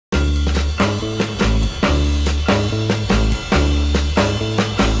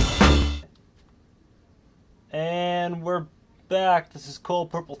back. This is Cold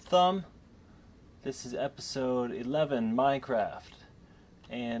Purple Thumb. This is episode 11, Minecraft.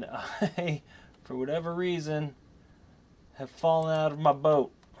 And I, for whatever reason, have fallen out of my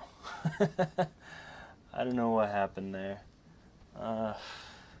boat. I don't know what happened there.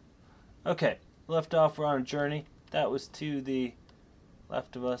 Okay, left off, we're on a journey. That was to the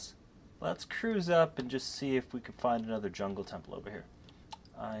left of us. Let's cruise up and just see if we can find another jungle temple over here.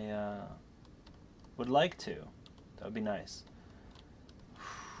 I would like to. That would be nice.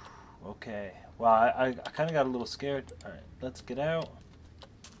 Okay. Well, I kind of got a little scared. Alright, let's get out.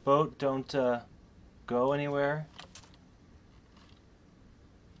 Boat, don't go anywhere.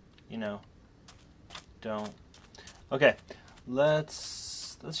 You know, don't. Okay, we'll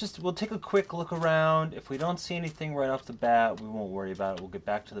take a quick look around. If we don't see anything right off the bat, we won't worry about it. We'll get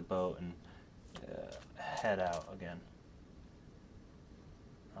back to the boat and head out again.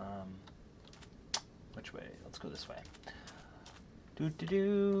 Which way? Let's go this way.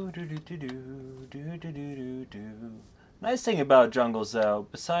 Nice thing about jungles, though,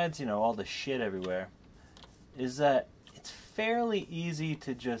 besides, you know, all the shit everywhere, is that it's fairly easy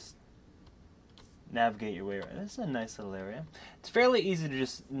to just navigate your way around. This is a nice little area. It's fairly easy to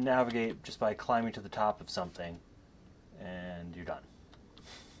just navigate just by climbing to the top of something, and you're done.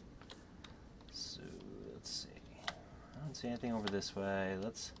 So, let's see. I don't see anything over this way.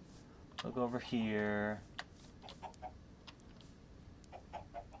 Let's look over here.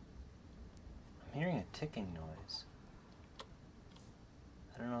 I'm hearing a ticking noise.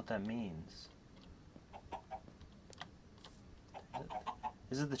 I don't know what that means.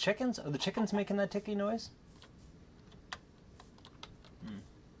 Is it the chickens? Are the chickens making that ticking noise?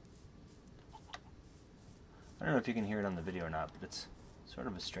 I don't know if you can hear it on the video or not, but it's sort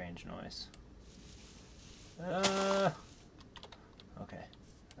of a strange noise. Okay.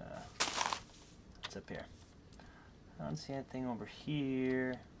 What's up here? I don't see anything over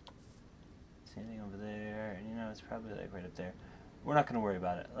here. See anything over there, and you know, it's probably like right up there. We're not going to worry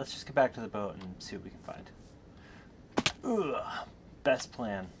about it. Let's just get back to the boat and see what we can find. Ugh, best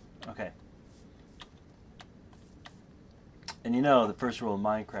plan. Okay. And you know, the first rule of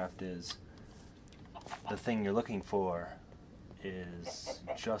Minecraft is the thing you're looking for is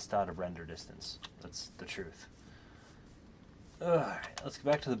just out of render distance. That's the truth. Alright, let's get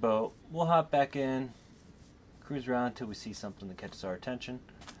back to the boat. We'll hop back in, cruise around until we see something that catches our attention.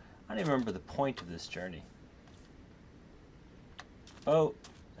 I don't even remember the point of this journey. Boat.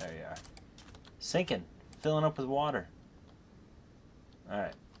 There you are. Sinking. Filling up with water.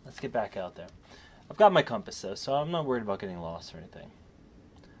 Alright, let's get back out there. I've got my compass though, so I'm not worried about getting lost or anything.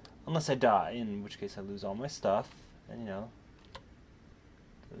 Unless I die, in which case I lose all my stuff. And you know,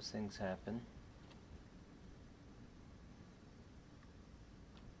 those things happen.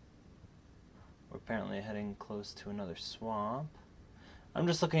 We're apparently heading close to another swamp. I'm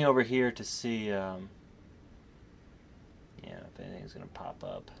just looking over here to see, yeah, if anything's gonna pop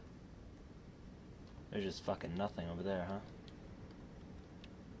up. There's just fucking nothing over there, huh?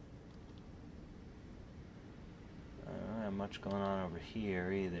 I don't have much going on over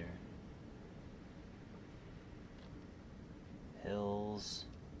here either. Hills,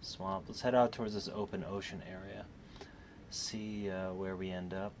 swamp. Let's head out towards this open ocean area. See where we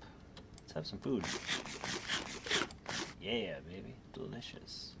end up. Let's have some food. Yeah, baby.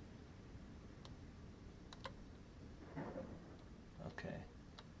 Delicious. Okay.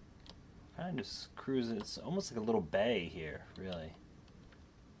 Kind of just cruising. It's almost like a little bay here, really.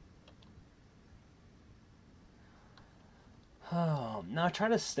 Oh, now I try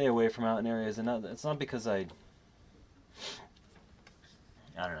to stay away from mountain areas, and it's not because I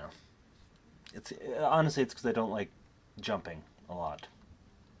don't know. Honestly, it's because I don't like jumping a lot.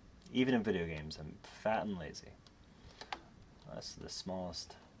 Even in video games, I'm fat and lazy. That's the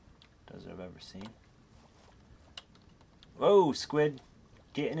smallest desert I've ever seen. Whoa, squid!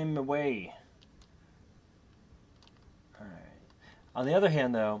 Getting in my way. Alright. On the other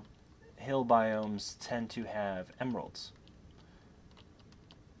hand, though, hill biomes tend to have emeralds.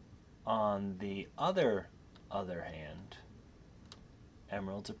 On the other hand,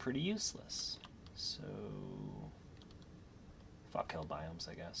 emeralds are pretty useless. So, fuck hill biomes,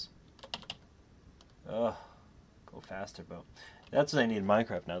 I guess. Ugh. Go faster, boat. That's what they need in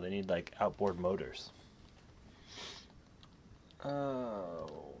Minecraft now. They need, like, outboard motors.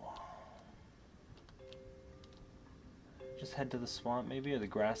 Oh. Just head to the swamp, maybe, or the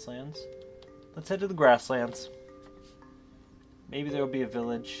grasslands? Let's head to the grasslands. Maybe there'll be a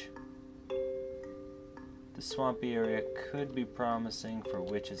village. The swampy area could be promising for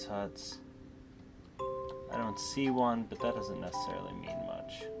witches' huts. I don't see one, but that doesn't necessarily mean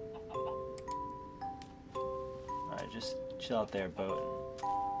much. Alright, Chill out there, boat.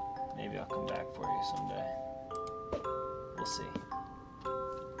 Maybe I'll come back for you someday. We'll see.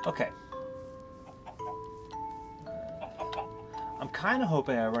 Okay. I'm kind of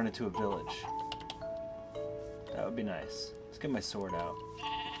hoping I run into a village. That would be nice. Let's get my sword out.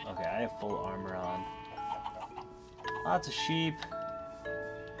 Okay, I have full armor on. Lots of sheep.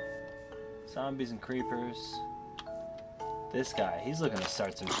 Zombies and creepers. This guy, he's looking to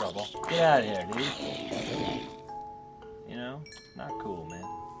start some trouble. Get out of here, dude. You know? Not cool, man.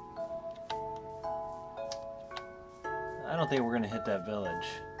 I don't think we're gonna hit that village.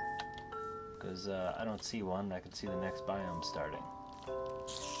 Because I don't see one. I can see the next biome starting.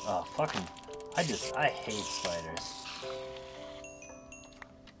 Oh, fucking... I hate spiders.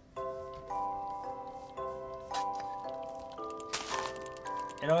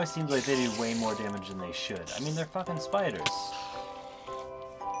 It always seems like they do way more damage than they should. I mean, they're fucking spiders.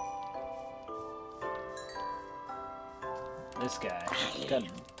 This guy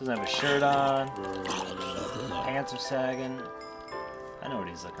doesn't have a shirt on. Pants are sagging. I know what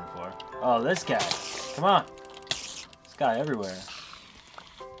he's looking for. Oh, this guy. Come on. This guy everywhere.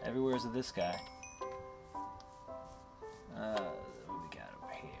 Everywhere is this guy. What we got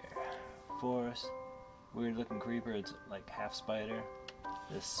over here? Forest. Weird looking creeper. It's like half spider.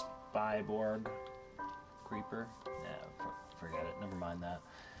 This Spyborg creeper. Yeah, forget it. Never mind that.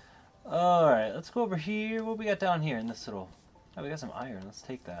 Alright, let's go over here. What we got down here in this little... Oh, we got some iron. Let's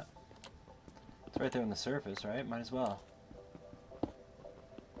take that. It's right there on the surface, right? Might as well.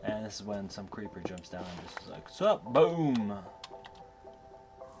 And this is when some creeper jumps down and just is like, sup? Boom!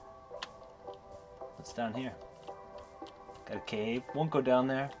 What's down here? Got a cave. Won't go down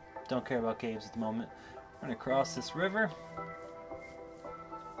there. Don't care about caves at the moment. We're gonna cross this river.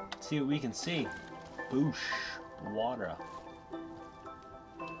 See what we can see. Boosh. Water.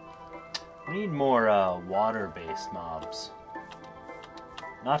 We need more water-based mobs.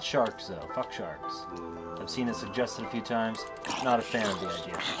 Not sharks, though. Fuck sharks. I've seen it suggested a few times. Not a fan of the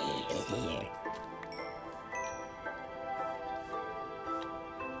idea.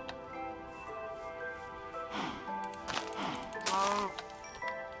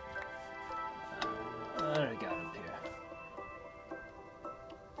 What do we got up here?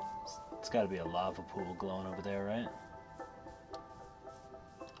 It's got to be a lava pool glowing over there, right?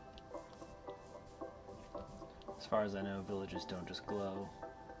 As far as I know, villages don't just glow.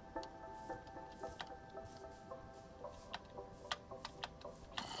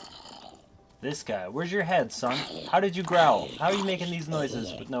 This guy, where's your head, son? How did you growl? How are you making these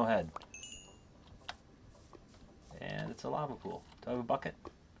noises with no head? And it's a lava pool. Do I have a bucket?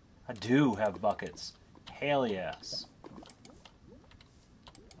 I do have buckets. Hell yes.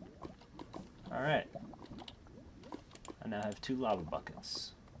 Alright. I now have 2 lava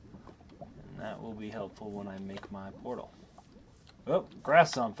buckets. And that will be helpful when I make my portal. Oh,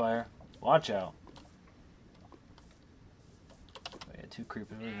 grass is on fire. Watch out. 2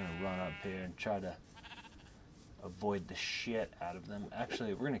 creepers. We're gonna run up here and try to avoid the shit out of them.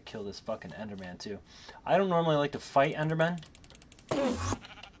 Actually, we're gonna kill this fucking Enderman too. I don't normally like to fight Endermen,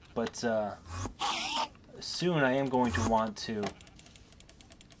 but soon I am going to want to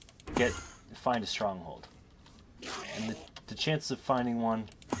find a stronghold, and the chances of finding one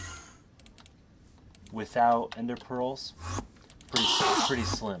without Ender pearls pretty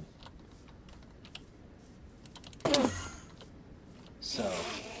slim. So,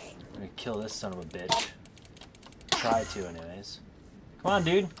 I'm gonna kill this son of a bitch. Try to, anyways. Come on,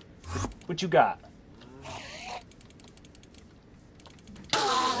 dude. What you got?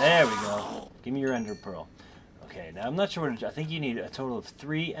 There we go. Give me your Ender pearl. Okay, now I'm not sure what I think you need a total of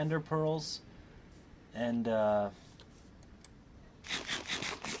 3 Ender pearls and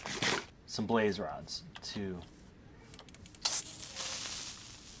some blaze rods to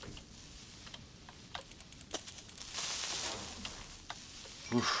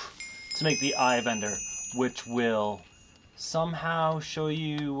make the Eye of Ender, which will somehow show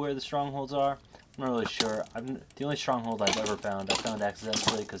you where the strongholds are. I'm not really sure. The only stronghold I've ever found, I found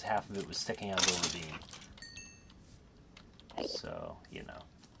accidentally because half of it was sticking out of the ravine. So, you know.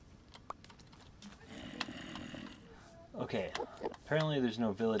 Okay, apparently there's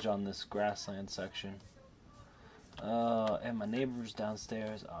no village on this grassland section. And my neighbors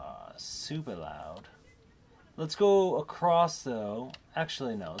downstairs are super loud. Let's go across, though.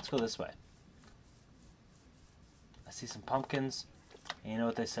 Actually, no. Let's go this way. I see some pumpkins. And you know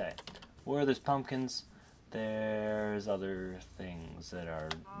what they say. Where there's pumpkins, there's other things that are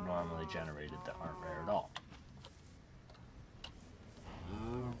normally generated that aren't rare at all.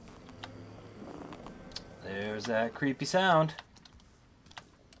 There's that creepy sound.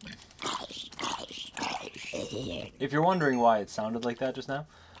 If you're wondering why it sounded like that just now,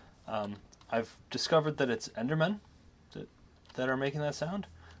 I've discovered that it's Endermen that are making that sound,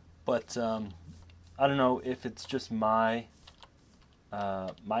 but I don't know if it's just my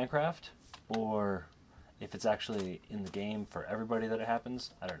Minecraft or if it's actually in the game for everybody that it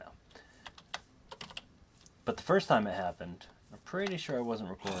happens. I don't know. But the first time it happened, I'm pretty sure I wasn't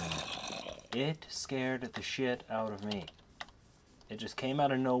recording it. It scared the shit out of me. It just came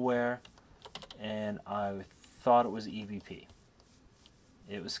out of nowhere, and I thought it was EVP.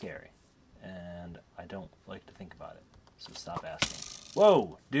 It was scary, and I don't like to think about it, so stop asking.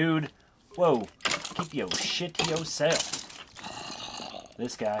 Whoa, dude! Whoa! Keep your shit to yourself.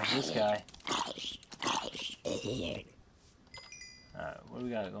 This guy, this guy. Alright, what do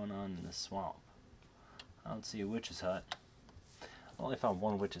we got going on in this swamp? I don't see a witch's hut. I only found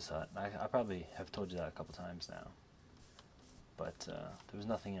one witch's hut. I probably have told you that a couple times now. But there was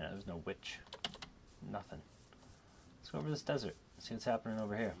nothing in it. There was no witch. Nothing. Let's go over this desert. See what's happening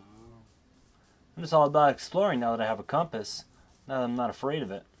over here. I'm just all about exploring now that I have a compass. Now that I'm not afraid of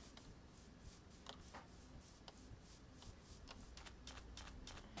it.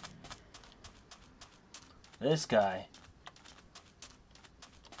 This guy.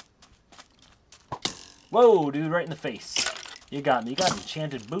 Whoa, dude, right in the face. You got me. You got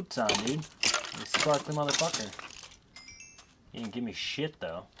enchanted boots on, dude. You sparkly motherfucker. You didn't give me shit,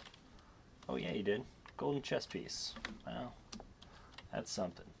 though. Oh, yeah, you did. Golden chest piece. Well, that's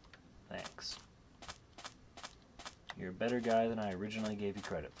something. Thanks. You're a better guy than I originally gave you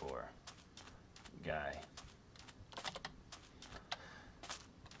credit for. Guy.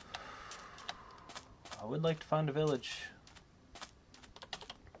 I would like to find a village.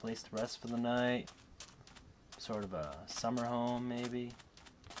 Place to rest for the night. Sort of a summer home, maybe.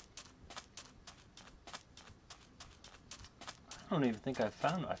 I don't even think I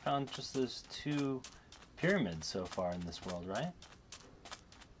found just those 2 pyramids so far in this world, right?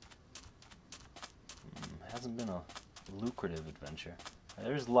 Hasn't been a lucrative adventure.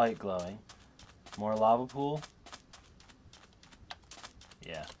 There's light glowing. More lava pool.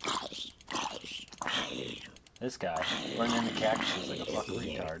 Yeah. This guy running into cactuses like a fucking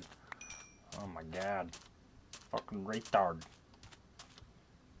retard. Oh my god. Fucking retard.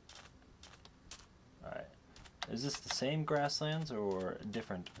 Alright. Is this the same grasslands or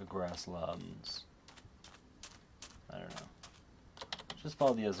different grasslands? I don't know. Just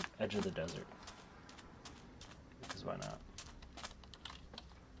follow the edge of the desert. Because why not?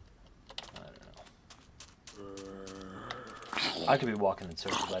 I don't know. I could be walking in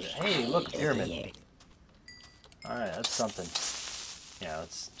circles like it. Hey, look, a pyramid. Alright, that's something. Yeah,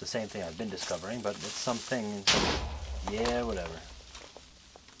 it's the same thing I've been discovering, but it's something. Yeah, whatever.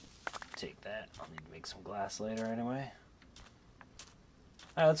 Take that. I'll need to make some glass later anyway.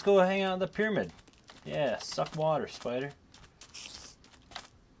 Alright, let's go hang out in the pyramid. Yeah, suck water, spider.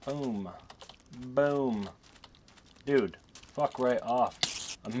 Boom. Boom. Dude, fuck right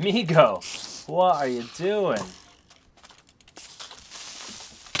off. Amigo! What are you doing?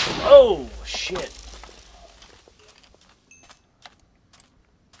 Oh, shit.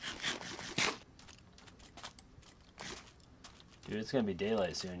 Dude, it's gonna be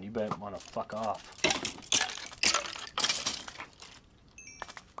daylight soon. You better wanna fuck off.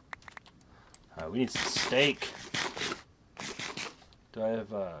 Alright, we need some steak. Do I have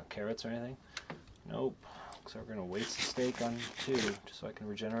carrots or anything? Nope. Looks like we're gonna waste the steak on 2, just so I can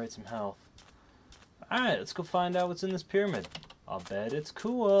regenerate some health. Alright, let's go find out what's in this pyramid. I'll bet it's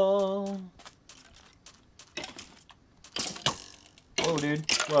cool. Whoa, dude.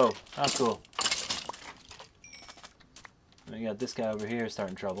 Whoa, not cool. We got this guy over here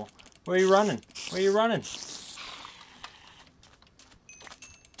starting trouble. Where are you running? Where are you running?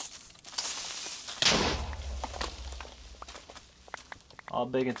 All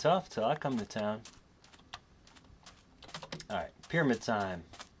big and tough till I come to town. Alright, pyramid time.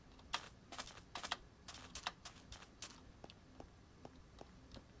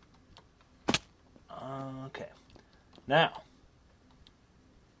 Okay. Now.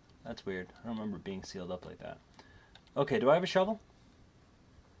 That's weird. I don't remember being sealed up like that. Okay, do I have a shovel?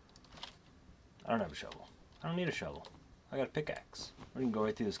 I don't have a shovel. I don't need a shovel. I got a pickaxe. We can go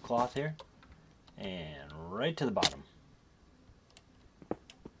right through this cloth here. And right to the bottom.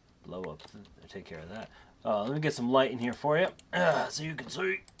 Blow up. Take care of that. Let me get some light in here for you. So you can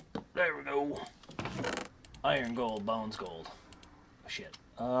see. There we go. Iron gold, bones gold. Shit.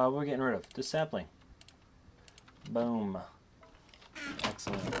 We're getting rid of this sapling. Boom.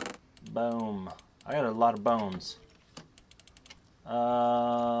 Excellent. Boom. I got a lot of bones.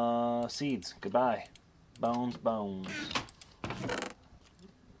 Seeds. Goodbye. Bones, bones.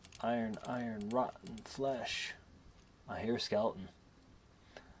 Iron, iron, rotten flesh. I hear skeleton.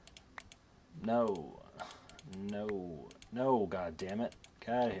 No. No. No, god damn it.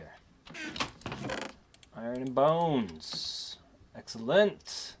 Get out of here. Iron and bones.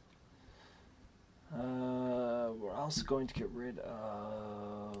 Excellent. We're also going to get rid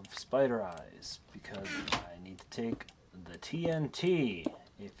of spider eyes because I need to take the TNT.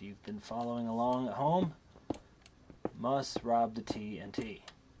 If you've been following along at home, must rob the TNT.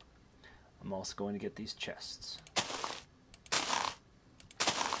 I'm also going to get these chests.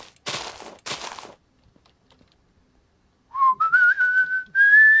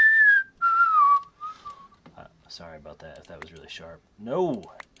 Sorry about that, if that was really sharp. No!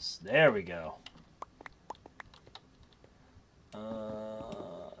 There we go.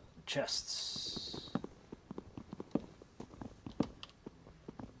 Chests.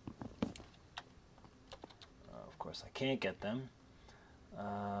 Of course I can't get them.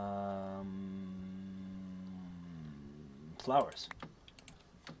 Flowers.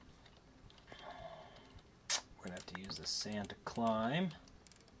 We're gonna have to use the sand to climb.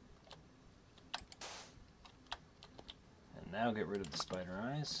 And now get rid of the spider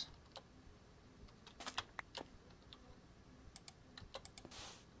eyes.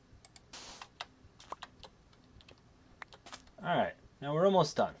 Alright, now we're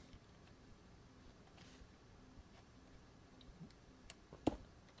almost done.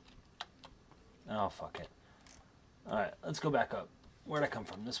 Oh, fuck it. Alright, let's go back up. Where'd I come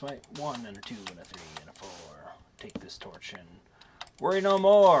from? This way? 1 and a 2 and a 3 and a 4. Take this torch and worry no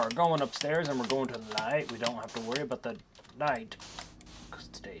more. Going upstairs and we're going to the light. We don't have to worry about the night because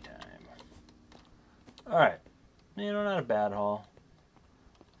it's daytime. Alright. You know, not a bad haul.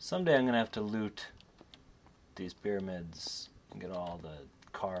 Someday I'm going to have to loot these pyramids and get all the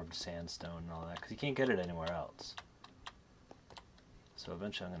carved sandstone and all that because you can't get it anywhere else. So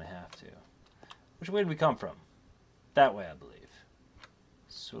eventually I'm going to have to. Which way did we come from? That way, I believe.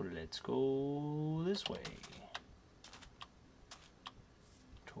 So let's go this way.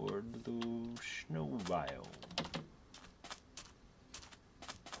 Toward the snow biome.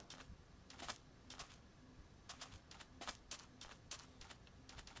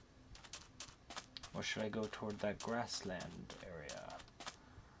 Or should I go toward that grassland area?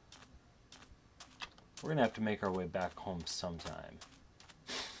 We're gonna have to make our way back home sometime.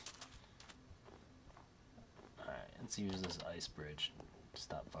 Alright, let's use this ice bridge and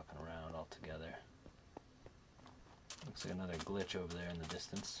stop fucking around altogether. Looks like another glitch over there in the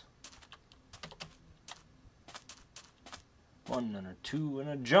distance. 1 and a 2 and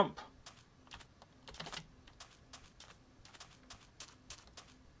a jump.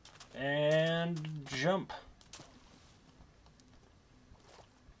 And jump.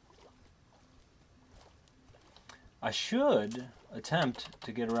 I should attempt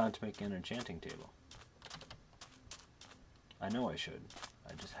to get around to making an enchanting table. I know I should.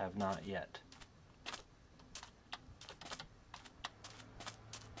 I just have not yet.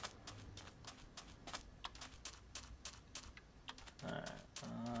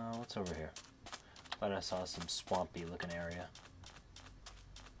 Alright, what's over here? Thought I saw some swampy looking area.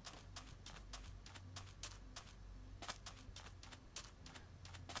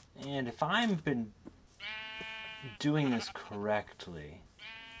 And if I've been doing this correctly,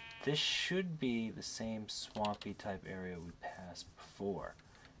 this should be the same swampy type area we passed before.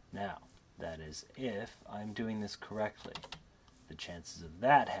 Now, that is if I'm doing this correctly. The chances of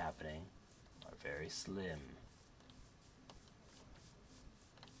that happening are very slim.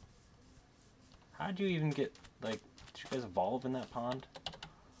 How'd you even get, like, did you guys evolve in that pond?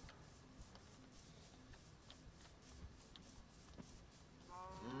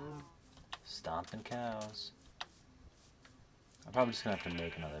 Stomping cows. I'm probably just gonna have to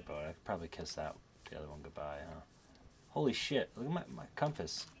make another boat. I could probably kiss the other one goodbye, huh? Holy shit, look at my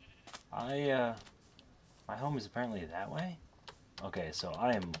compass. My home is apparently that way? Okay, so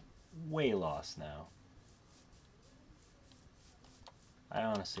I am way lost now. I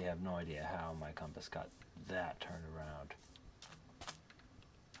honestly have no idea how my compass got that turned around.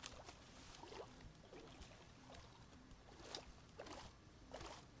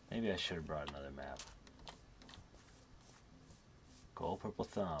 Maybe I should have brought another map. Gold Purple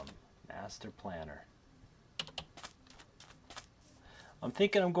Thumb, Master Planner. I'm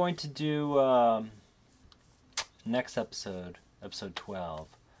thinking I'm going to do next episode, episode 12,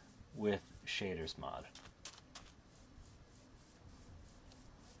 with Shaders Mod.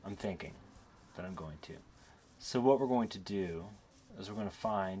 I'm thinking that I'm going to. So what we're going to do is we're going to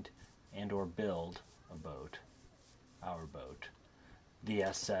find and or build a boat, our boat, the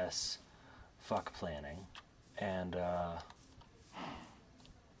SS Fuck Planning, and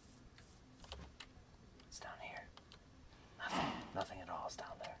else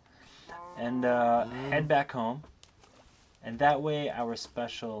down there. And head back home. And that way our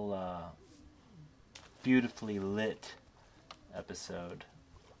special beautifully lit episode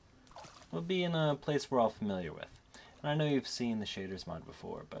will be in a place we're all familiar with. And I know you've seen the Shaders mod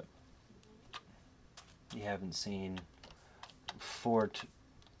before, but you haven't seen Fort...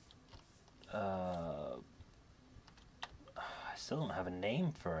 I still don't have a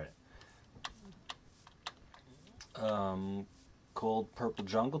name for it. Cold Purple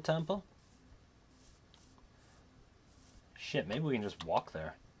Jungle Temple? Shit, maybe we can just walk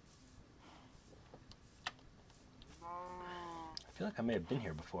there. I feel like I may have been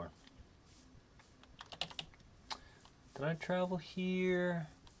here before. Did I travel here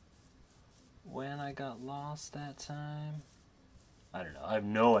when I got lost that time? I don't know. I have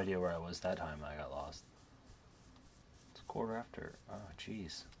no idea where I was that time I got lost. It's 1:15. Oh,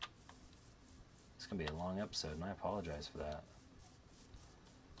 jeez. It's going to be a long episode, and I apologize for that.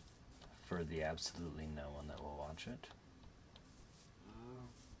 For the absolutely no one that will watch it.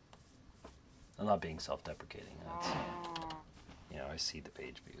 I'm not being self-deprecating. That's, you know, I see the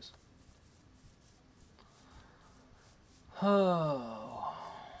page views. Oh.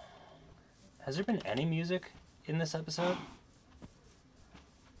 Has there been any music in this episode?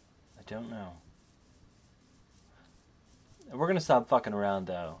 I don't know. We're going to stop fucking around,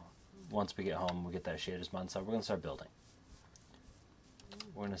 though. Once we get home, we get that Shaders mod stuff. We're going to start building.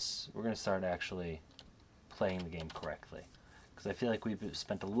 We're gonna start actually playing the game correctly. Because I feel like we've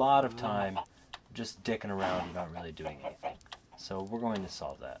spent a lot of time just dicking around and not really doing anything. So we're going to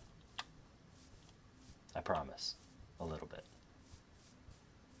solve that. I promise. A little bit.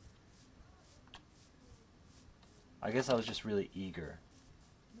 I guess I was just really eager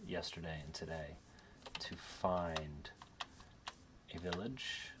yesterday and today to find a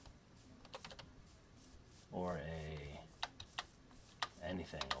village or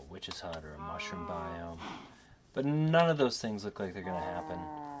anything, a witch's hut or a mushroom biome. But none of those things look like they're going to happen.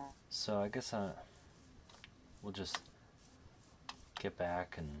 So I guess we'll just get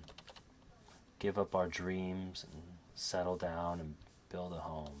back and give up our dreams and settle down and build a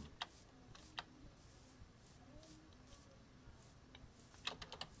home.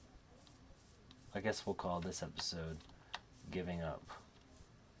 I guess we'll call this episode Giving Up.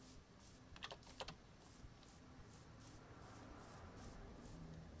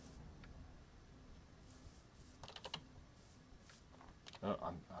 Oh,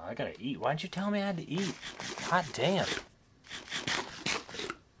 I gotta eat. Why didn't you tell me I had to eat? God damn.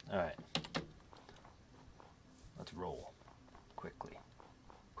 Alright. Let's roll. Quickly.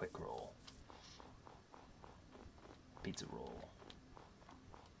 Quick roll. Pizza roll.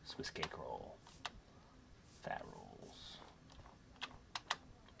 Swiss cake roll. Fat rolls.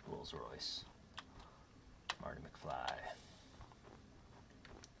 Rolls Royce. Marty McFly.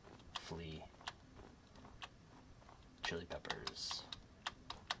 Flea. Chili peppers.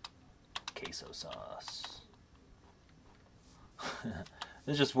 Queso sauce.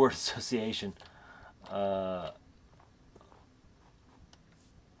 It's just word association. Followed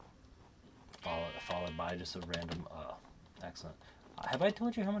by just a random. Excellent. Have I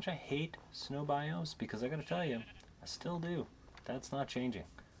told you how much I hate snow biomes? Because I gotta tell you, I still do. That's not changing.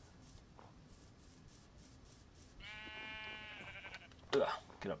 Ugh,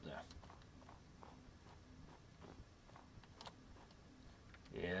 get up there.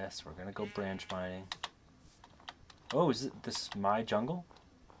 Yes, we're gonna go branch mining. Oh, is this my jungle?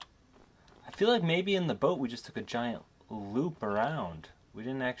 I feel like maybe in the boat we just took a giant loop around. We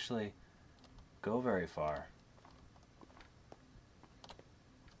didn't actually go very far.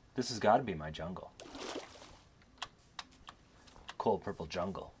 This has got to be my jungle. Cold Purple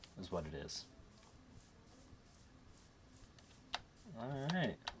Jungle is what it is.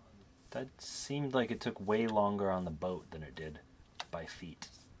 Alright. That seemed like it took way longer on the boat than it did by feet.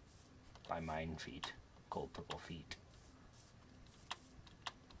 By mine feet. Cold Purple feet.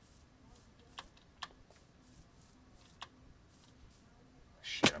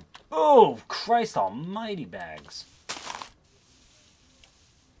 Shit. Oh, Christ almighty, bags.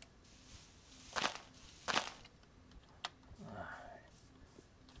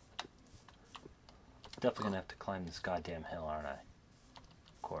 Definitely gonna have to climb this goddamn hill, aren't I?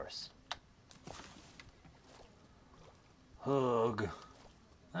 Of course. Hug.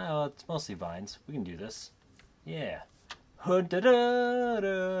 Oh, it's mostly vines. We can do this. Yeah.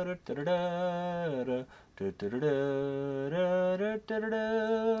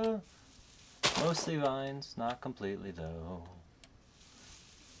 Mostly vines, not completely though.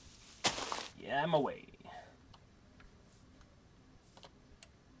 Yeah, I'm away.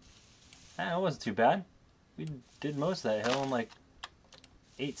 Ah, it wasn't too bad. We did most of that hill in like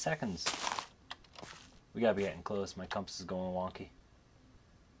 8 seconds. We gotta be getting close. My compass is going wonky.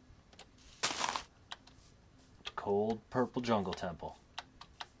 Cold purple jungle temple.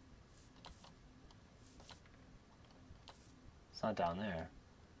 It's not down there.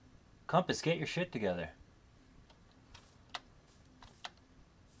 Compass, get your shit together.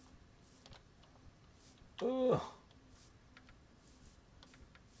 Ooh.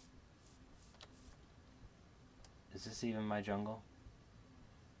 Is this even my jungle?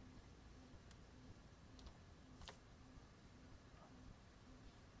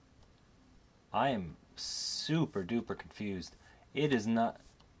 I am super duper confused. It is not...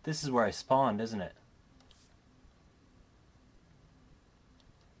 This is where I spawned, isn't it?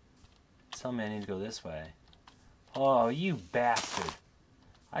 Tell me I need to go this way. Oh, you bastard.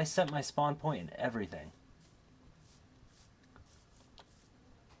 I set my spawn point and everything.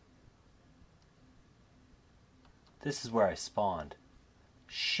 This is where I spawned.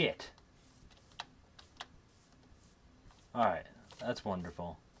 Shit. Alright, that's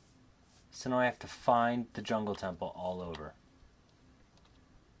wonderful. So now I have to find the jungle temple all over.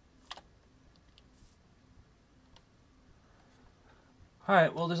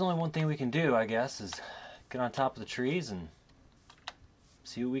 Alright, well there's only one thing we can do, I guess, is get on top of the trees and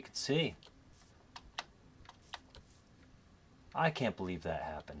see what we can see. I can't believe that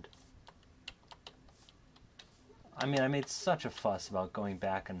happened. I mean, I made such a fuss about going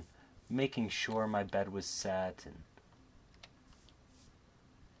back and making sure my bed was set,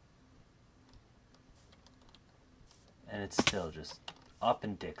 and it still just up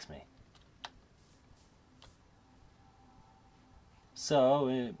and dicks me.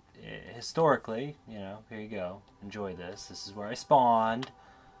 So, historically, you know, here you go. Enjoy this. This is where I spawned.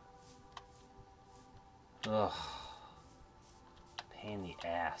 Ugh. Pain in the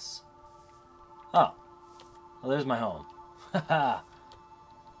ass. Oh. Well, there's my home. Haha.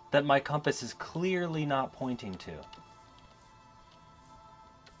 That my compass is clearly not pointing to.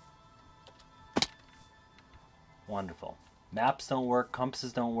 Wonderful. Maps don't work.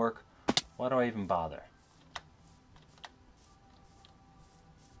 Compasses don't work. Why do I even bother?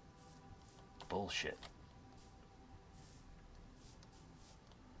 Bullshit.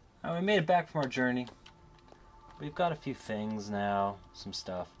 Now, we made it back from our journey. We've got a few things now. Some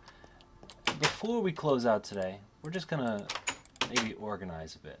stuff. Before we close out today, we're just gonna maybe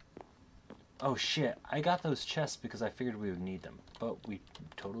organize a bit. Oh shit, I got those chests because I figured we would need them, but we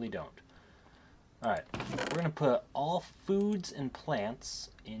totally don't. Alright, we're gonna put all foods and plants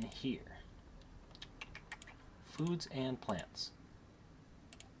in here. Foods and plants.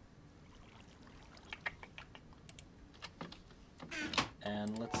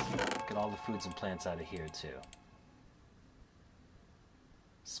 And let's get all the foods and plants out of here too.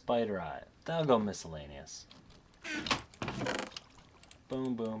 Spider eye. That'll go miscellaneous.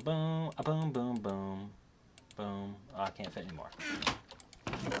 Boom, boom, boom. A boom, boom, boom. Boom. Oh, I can't fit anymore.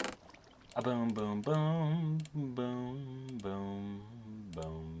 A boom, boom, boom. Boom, boom,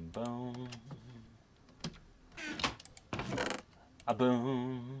 boom, boom. A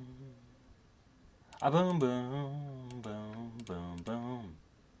boom. A boom, boom, boom, boom, boom.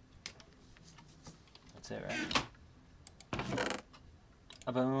 That's it, right?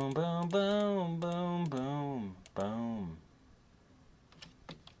 A boom, boom, boom, boom, boom, boom.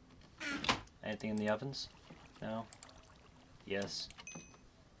 Anything in the ovens? No? Yes.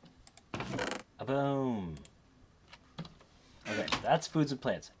 A boom. Okay, that's foods and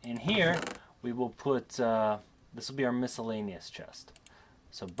plants. In here, we will put, this will be our miscellaneous chest.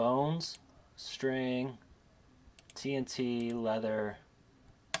 So bones, string, TNT, leather,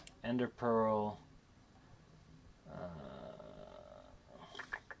 ender pearl,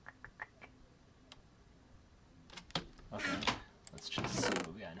 okay, let's just see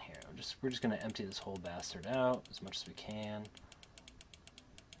what we got in here. We're just gonna empty this whole bastard out as much as we can.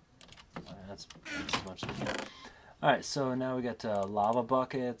 That's as much as we can. Alright, so now we got lava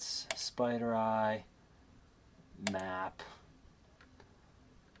buckets, spider eye, map,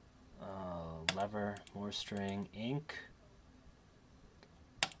 lever, more string, ink,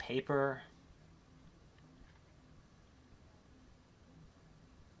 paper,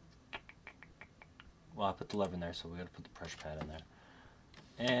 well, I put the lever in there, so we gotta put the pressure pad in there.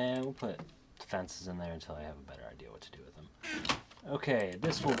 And we'll put fences in there until I have a better idea what to do with them. Okay,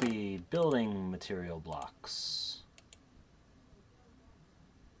 this will be building material blocks.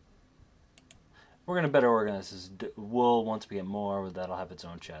 We're going to better organize this wool once we get more. That'll have its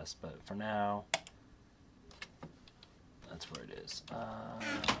own chest, but for now, that's where it is.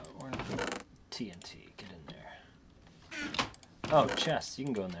 We're going to put TNT. Get in there. Oh, chests. You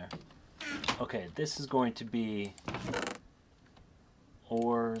can go in there. Okay, this is going to be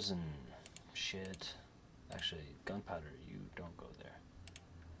ores and shit. Actually, gunpowder, you don't go there.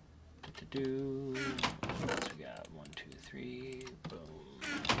 What else we got? 1, 2, 3, boom.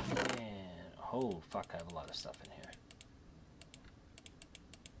 And, oh, fuck, I have a lot of stuff in here.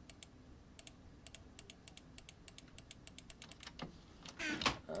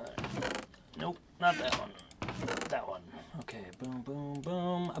 Nope, not that one. That one. Okay, boom, boom,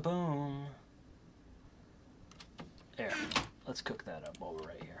 boom, a boom. There. Let's cook that up while we're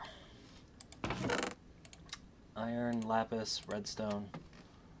right here. Iron, lapis, redstone.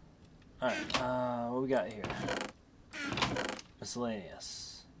 Alright, what we got here?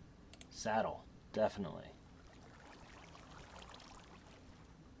 Miscellaneous. Saddle, definitely.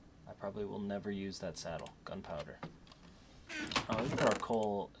 I probably will never use that saddle. Gunpowder. Oh, we put our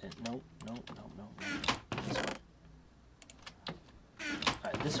coal in. Nope. This one.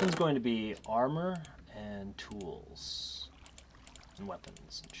 Alright, this one's going to be armor and tools. And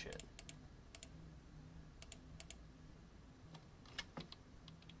weapons and shit.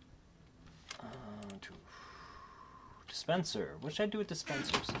 Dispenser. What should I do with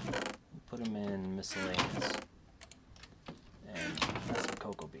dispensers? Put them in miscellaneous. And that's some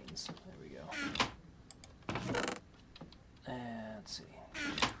cocoa beans. There we go. And let's see.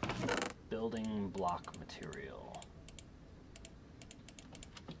 Building block material.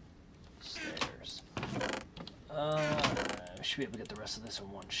 Stairs. We should be able to get the rest of this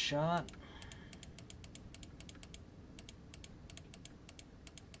in one shot.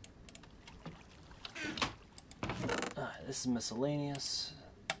 This is miscellaneous.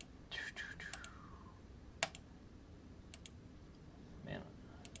 Man,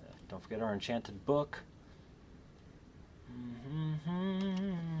 don't forget our enchanted book. We're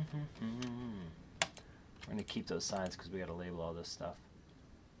gonna keep those signs because we gotta label all this stuff.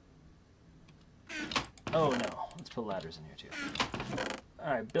 Oh no, let's put ladders in here too.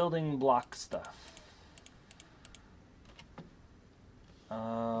 Alright, building block stuff.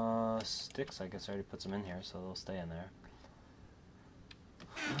 Sticks, I guess I already put some in here, so they'll stay in there.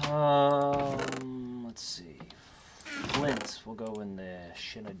 Let's see. Flints will go in the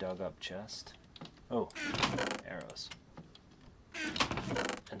shit I dug up chest. Oh, arrows.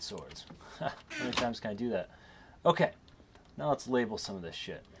 And swords. How many times can I do that? Okay, now let's label some of this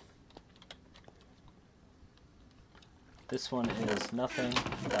shit. This one is nothing,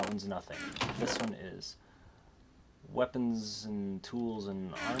 that one's nothing. This one is weapons and tools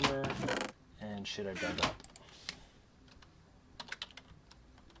and armor and shit I dug up.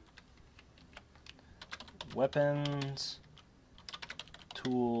 Weapons,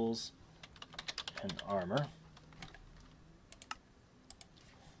 tools, and armor.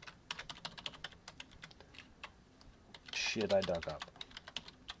 Shit I dug up.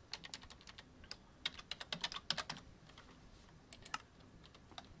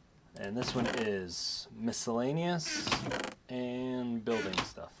 And this one is miscellaneous and building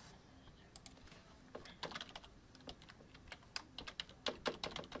stuff.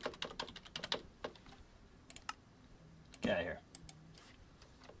 Get out of here.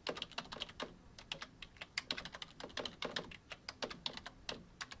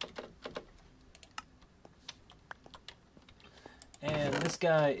 And this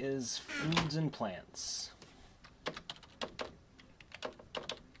guy is foods and plants.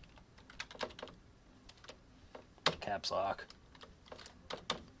 Caps lock.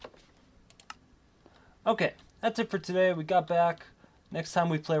 Okay, that's it for today. We got back. Next time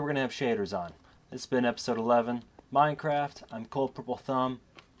we play, we're going to have shaders on. This has been episode 11, Minecraft. I'm Cold Purple Thumb.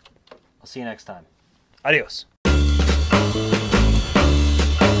 I'll see you next time. Adios.